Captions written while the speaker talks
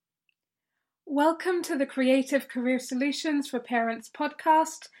Welcome to the Creative Career Solutions for Parents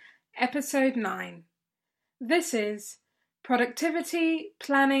podcast, episode 9. This is Productivity,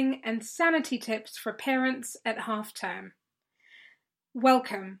 Planning and Sanity Tips for Parents at Half Term.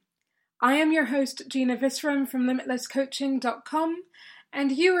 Welcome. I am your host, Gina Visram from limitlesscoaching.com,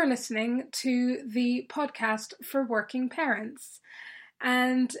 and you are listening to the podcast for working parents.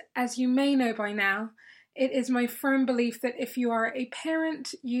 And as you may know by now, it is my firm belief that if you are a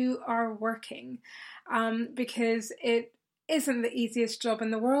parent, you are working, because it isn't the easiest job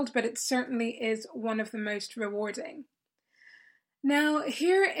in the world, but it certainly is one of the most rewarding. Now,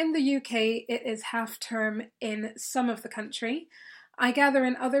 here in the UK, it is half term in some of the country. I gather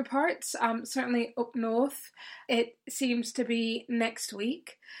in other parts, certainly up north, it seems to be next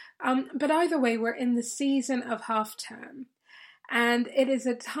week. But either way, we're in the season of half term. And it is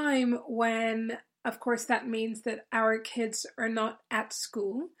a time when, of course, that means that our kids are not at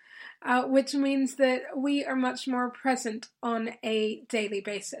school, which means that we are much more present on a daily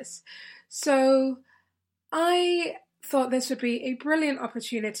basis. So I thought this would be a brilliant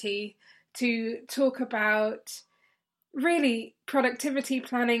opportunity to talk about really productivity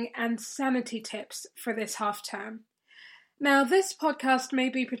planning and sanity tips for this half term. Now, this podcast may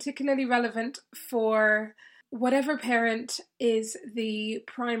be particularly relevant for whatever parent is the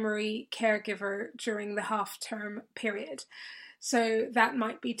primary caregiver during the half-term period. So that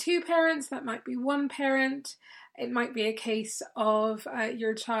might be two parents, that might be one parent. It might be a case of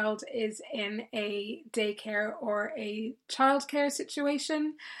your child is in a daycare or a childcare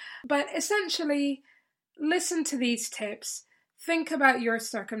situation. But essentially, listen to these tips, think about your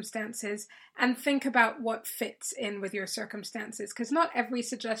circumstances, and think about what fits in with your circumstances, because not every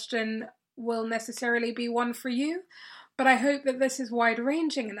suggestion will necessarily be one for you, but I hope that this is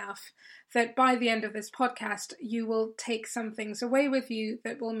wide-ranging enough that by the end of this podcast, you will take some things away with you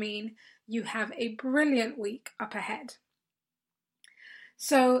that will mean you have a brilliant week up ahead.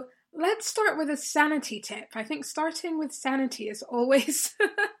 So let's start with a sanity tip. I think starting with sanity is always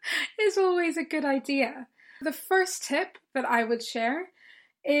a good idea. The first tip that I would share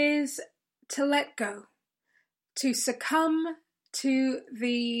is to let go, to succumb to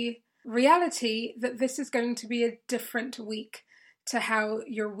the reality that this is going to be a different week to how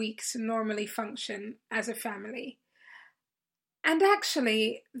your weeks normally function as a family. And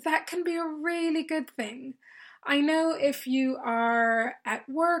actually, that can be a really good thing. I know if you are at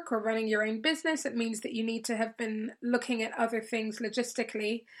work or running your own business, it means that you need to have been looking at other things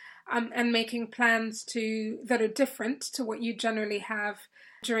logistically and making plans that are different to what you generally have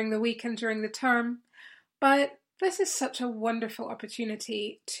during the week and during the term. But this is such a wonderful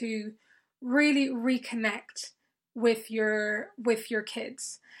opportunity to really reconnect with your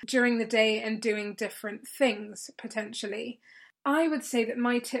kids during the day and doing different things, potentially. I would say that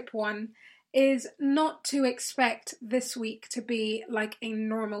my tip 1 is not to expect this week to be like a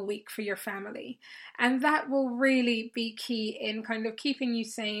normal week for your family. And that will really be key in kind of keeping you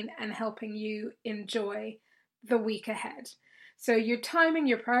sane and helping you enjoy the week ahead. So your timing,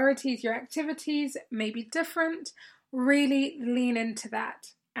 your priorities, your activities may be different. Really lean into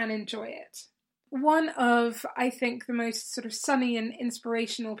that and enjoy it. One of, I think, the most sort of sunny and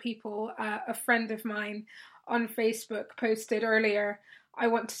inspirational people, a friend of mine on Facebook posted earlier, I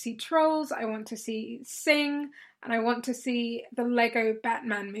want to see Trolls, I want to see Sing, and I want to see the Lego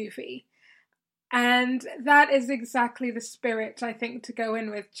Batman movie. And that is exactly the spirit, I think, to go in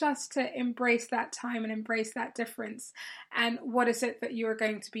with, just to embrace that time and embrace that difference. And what is it that you are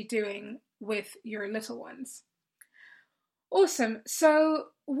going to be doing with your little ones? Awesome. So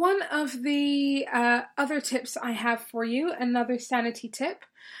one of the other tips I have for you, another sanity tip,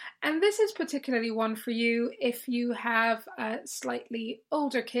 and this is particularly one for you if you have slightly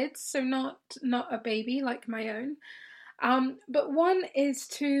older kids, so not a baby like my own, but one is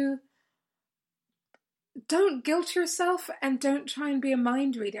to don't guilt yourself and don't try and be a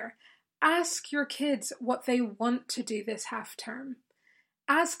mind reader. Ask your kids what they want to do this half term.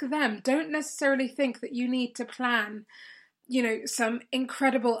 Ask them. Don't necessarily think that you need to plan, some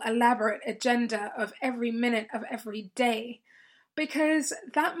incredible elaborate agenda of every minute of every day, because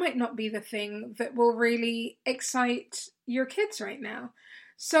that might not be the thing that will really excite your kids right now.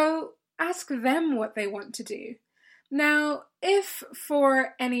 So ask them what they want to do. Now, if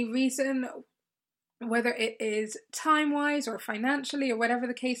for any reason, whether it is time-wise or financially or whatever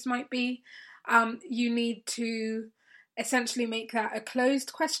the case might be, you need to essentially make that a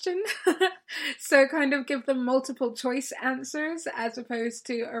closed question. So kind of give them multiple choice answers as opposed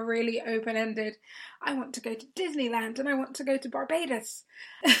to a really open-ended, I want to go to Disneyland and I want to go to Barbados.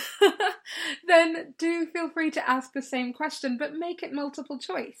 Then do feel free to ask the same question, but make it multiple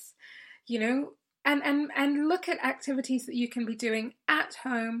choice. and look at activities that you can be doing at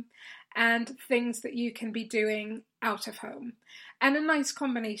home and things that you can be doing out of home, and a nice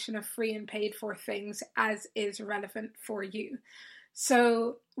combination of free and paid for things as is relevant for you.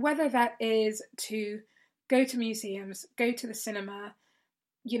 So whether that is to go to museums, go to the cinema,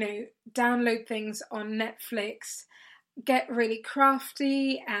 download things on Netflix, get really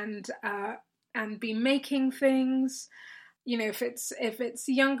crafty and be making things. If it's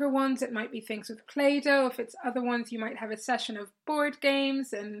younger ones, it might be things with Play-Doh. If it's other ones, you might have a session of board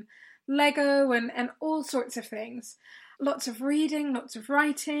games and Lego and all sorts of things. Lots of reading, lots of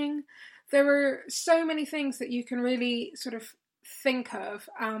writing. There are so many things that you can really sort of think of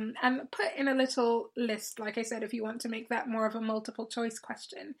and put in a little list, like I said, if you want to make that more of a multiple choice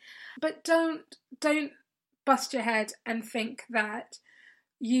question. But don't bust your head and think that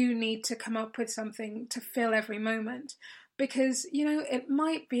you need to come up with something to fill every moment, because it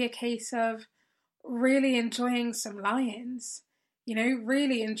might be a case of really enjoying some lie-ins,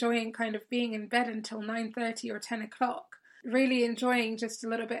 really enjoying kind of being in bed until 9:30 or 10 o'clock, really enjoying just a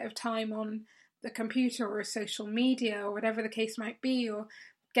little bit of time on the computer or social media or whatever the case might be, or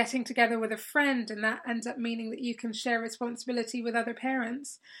getting together with a friend, and that ends up meaning that you can share responsibility with other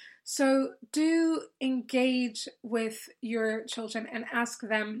parents. So do engage with your children and ask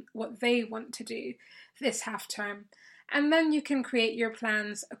them what they want to do this half term. And then you can create your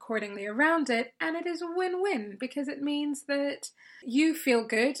plans accordingly around it, and it is a win-win because it means that you feel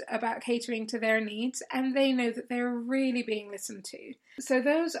good about catering to their needs and they know that they're really being listened to. So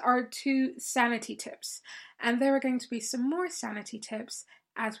those are 2 sanity tips, and there are going to be some more sanity tips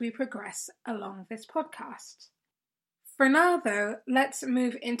as we progress along this podcast. For now though, let's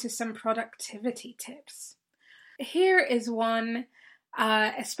move into some productivity tips. Here is one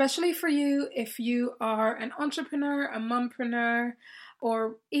especially for you if you are an entrepreneur, a mompreneur,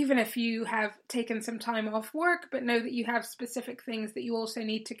 or even if you have taken some time off work but know that you have specific things that you also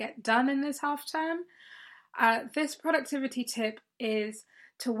need to get done in this half term. This productivity tip is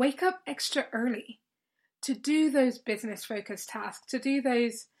to wake up extra early, to do those business focused tasks, to do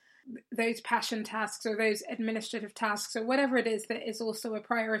those passion tasks or those administrative tasks or whatever it is that is also a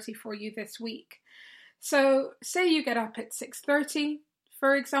priority for you this week. So say you get up at 6:30,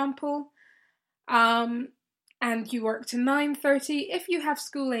 for example, and you work to 9:30. If you have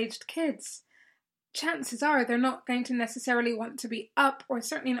school-aged kids, chances are they're not going to necessarily want to be up, or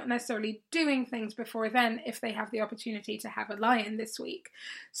certainly not necessarily doing things before then if they have the opportunity to have a lie-in this week.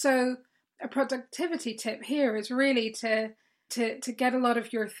 So a productivity tip here is really to get a lot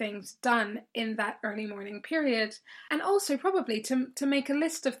of your things done in that early morning period, and also probably to make a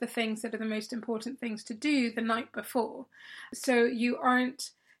list of the things that are the most important things to do the night before, so you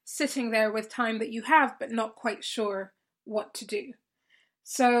aren't sitting there with time that you have but not quite sure what to do.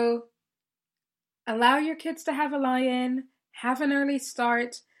 So allow your kids to have a lie-in, have an early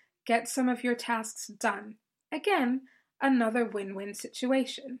start, get some of your tasks done. Again, another win-win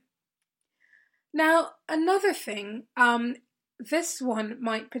situation. Now, another thing, this one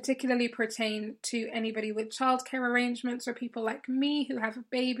might particularly pertain to anybody with childcare arrangements or people like me who have a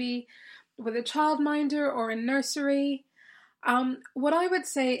baby with a childminder or a nursery. What I would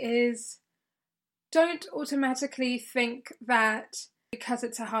say is don't automatically think that because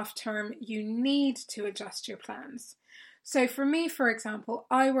it's a half term you need to adjust your plans. So for me, for example,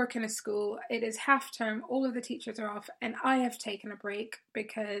 I work in a school, it is half term, all of the teachers are off, and I have taken a break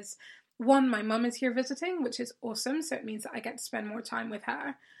because 1, my mum is here visiting, which is awesome, so it means that I get to spend more time with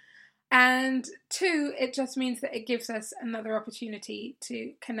her. And 2, it just means that it gives us another opportunity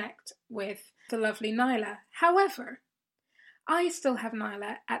to connect with the lovely Nyla. However, I still have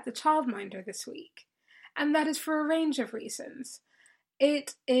Nyla at the childminder this week, and that is for a range of reasons.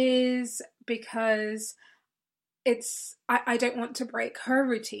 It is because I don't want to break her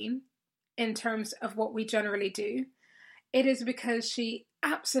routine in terms of what we generally do. It is because she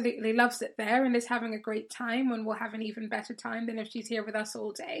absolutely loves it there and is having a great time, and will have an even better time than if she's here with us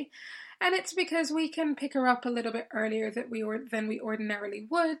all day. And it's because we can pick her up a little bit earlier than we ordinarily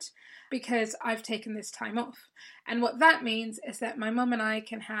would, because I've taken this time off. And what that means is that my mum and I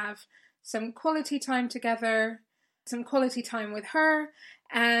can have some quality time together, some quality time with her,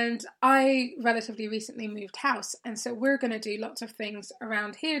 and I relatively recently moved house, and so we're going to do lots of things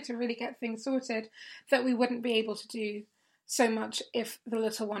around here to really get things sorted that we wouldn't be able to do so much if the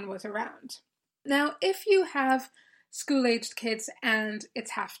little one was around. Now, if you have school-aged kids and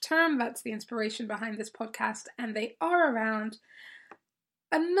it's half term, that's the inspiration behind this podcast, and they are around,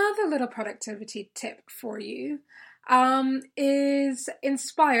 another little productivity tip for you is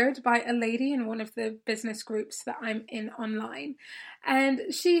inspired by a lady in one of the business groups that I'm in online.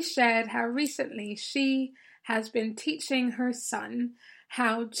 And she shared how recently she has been teaching her son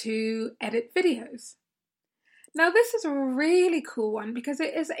how to edit videos. Now, this is a really cool one because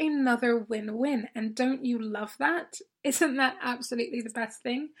it is another win-win. And don't you love that? Isn't that absolutely the best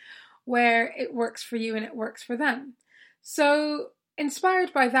thing? Where it works for you and it works for them. So,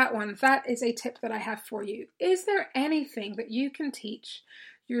 inspired by that one, that is a tip that I have for you. Is there anything that you can teach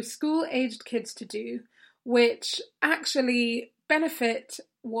your school-aged kids to do which actually benefit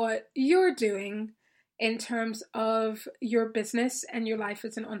what you're doing in terms of your business and your life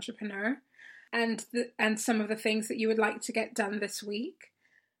as an entrepreneur, and some of the things that you would like to get done this week,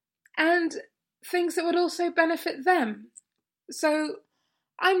 and things that would also benefit them? So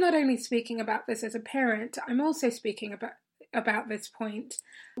I'm not only speaking about this as a parent, I'm also speaking about this point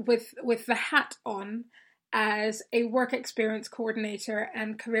with the hat on as a work experience coordinator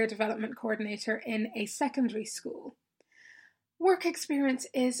and career development coordinator in a secondary school. Work experience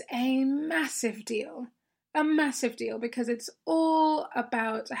is a massive deal because it's all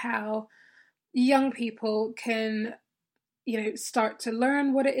about how young people can, start to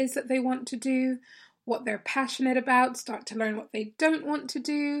learn what it is that they want to do, what they're passionate about, start to learn what they don't want to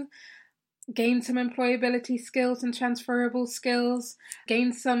do, gain some employability skills and transferable skills,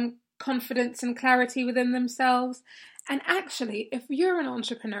 gain some confidence and clarity within themselves. And actually, if you're an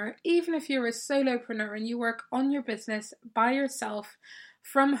entrepreneur, even if you're a solopreneur and you work on your business by yourself,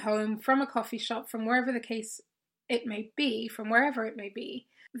 from home, from a coffee shop, from wherever the case it may be, from wherever it may be,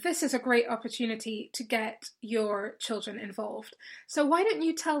 this is a great opportunity to get your children involved. So why don't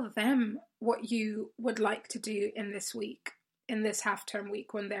you tell them what you would like to do in this week, in this half-term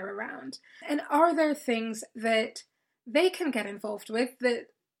week when they're around? And are there things that they can get involved with that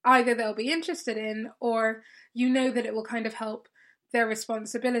either they'll be interested in, or that it will kind of help their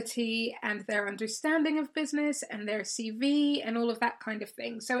responsibility and their understanding of business and their CV and all of that kind of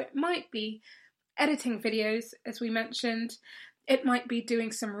thing? So it might be editing videos, as we mentioned. It might be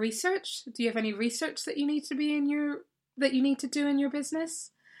doing some research. Do you have any research that you need to do in your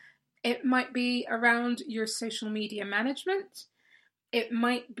business? It might be around your social media management. It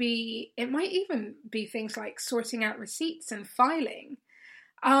might even be things like sorting out receipts and filing.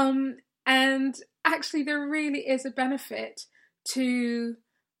 And actually there really is a benefit to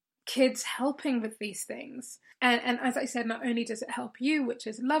kids helping with these things. And as I said, not only does it help you, which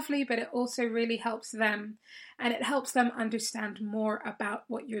is lovely, but it also really helps them, and it helps them understand more about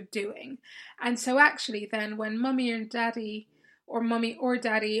what you're doing. And so actually then when mummy or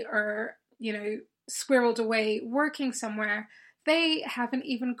daddy are, squirreled away working somewhere, they have an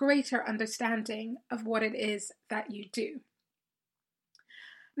even greater understanding of what it is that you do.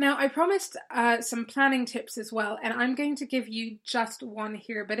 Now, I promised some planning tips as well, and I'm going to give you just one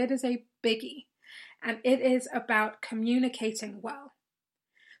here, but it is a biggie, and it is about communicating well.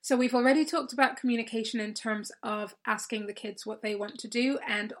 So we've already talked about communication in terms of asking the kids what they want to do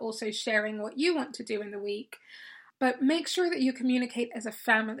and also sharing what you want to do in the week, but make sure that you communicate as a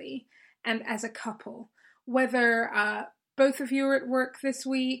family and as a couple, whether both of you are at work this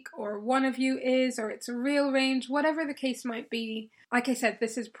week, or one of you is, or it's a real range, whatever the case might be. Like I said,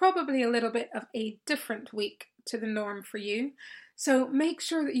 this is probably a little bit of a different week to the norm for you. So make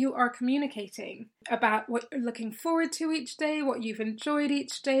sure that you are communicating about what you're looking forward to each day, what you've enjoyed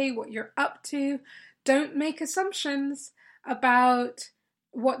each day, what you're up to. Don't make assumptions about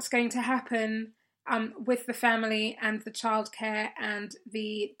what's going to happen with the family and the childcare and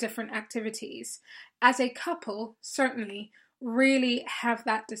the different activities. As a couple, certainly really have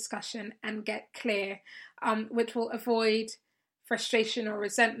that discussion and get clear, which will avoid frustration or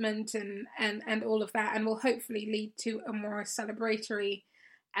resentment and all of that, and will hopefully lead to a more celebratory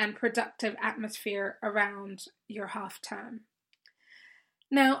and productive atmosphere around your half term.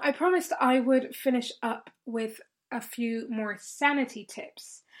 Now, I promised I would finish up with a few more sanity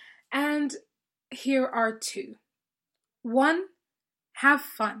tips, and here are two. 1, have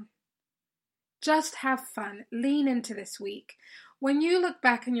fun. Just have fun. Lean into this week. When you look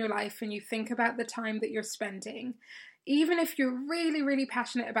back in your life and you think about the time that you're spending, even if you're really, really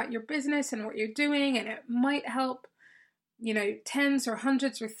passionate about your business and what you're doing, and it might help, tens or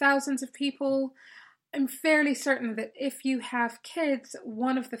hundreds or thousands of people, I'm fairly certain that if you have kids,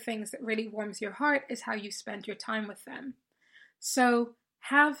 one of the things that really warms your heart is how you spend your time with them. So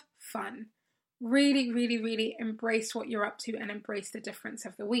have fun. Really, really, really embrace what you're up to and embrace the difference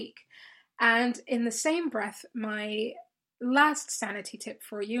of the week. And in the same breath, my last sanity tip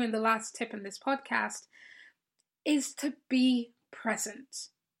for you, and the last tip in this podcast, is to be present.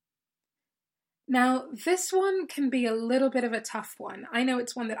 Now, this one can be a little bit of a tough one. I know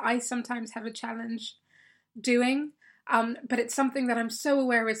it's one that I sometimes have a challenge doing, but it's something that I'm so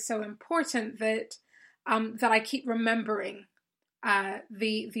aware is so important that I keep remembering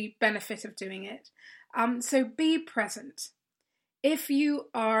the benefit of doing it. So be present. If you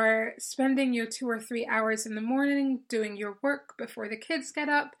are spending your 2 or 3 hours in the morning doing your work before the kids get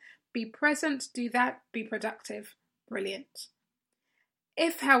up, be present, do that, be productive. Brilliant.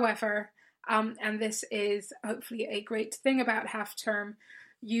 If, however, and this is hopefully a great thing about half term,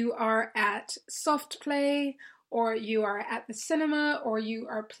 you are at soft play, or you are at the cinema, or you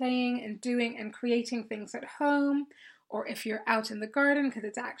are playing and doing and creating things at home, or if you're out in the garden because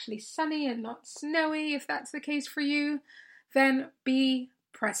it's actually sunny and not snowy, if that's the case for you, then be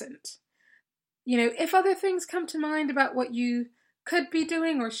present. If other things come to mind about what you could be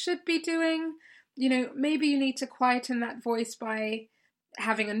doing or should be doing, maybe you need to quieten that voice by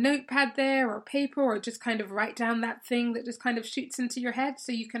having a notepad there or paper, or just kind of write down that thing that just kind of shoots into your head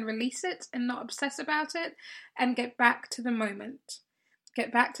so you can release it and not obsess about it, and get back to the moment.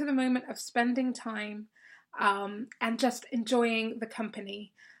 Get back to the moment of spending time and just enjoying the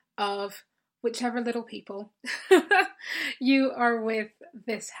company of whichever little people you are with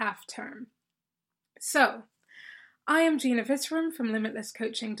this half term. So, I am Gina Visram from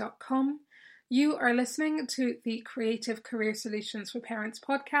LimitlessCoaching.com. You are listening to the Creative Career Solutions for Parents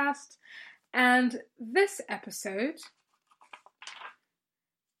podcast, and this episode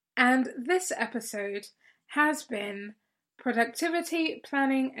has been Productivity,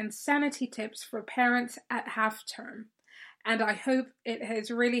 Planning and Sanity Tips for Parents at Half Term. And I hope it has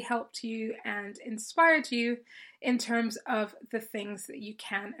really helped you and inspired you in terms of the things that you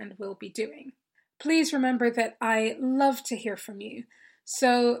can and will be doing. Please remember that I love to hear from you.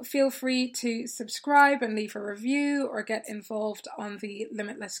 So feel free to subscribe and leave a review, or get involved on the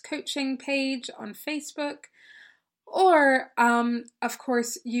Limitless Coaching page on Facebook. Or, of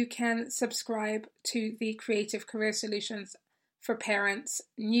course, you can subscribe to the Creative Career Solutions for Parents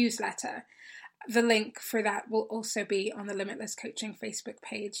newsletter. The link for that will also be on the Limitless Coaching Facebook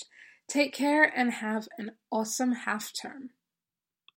page. Take care and have an awesome half term.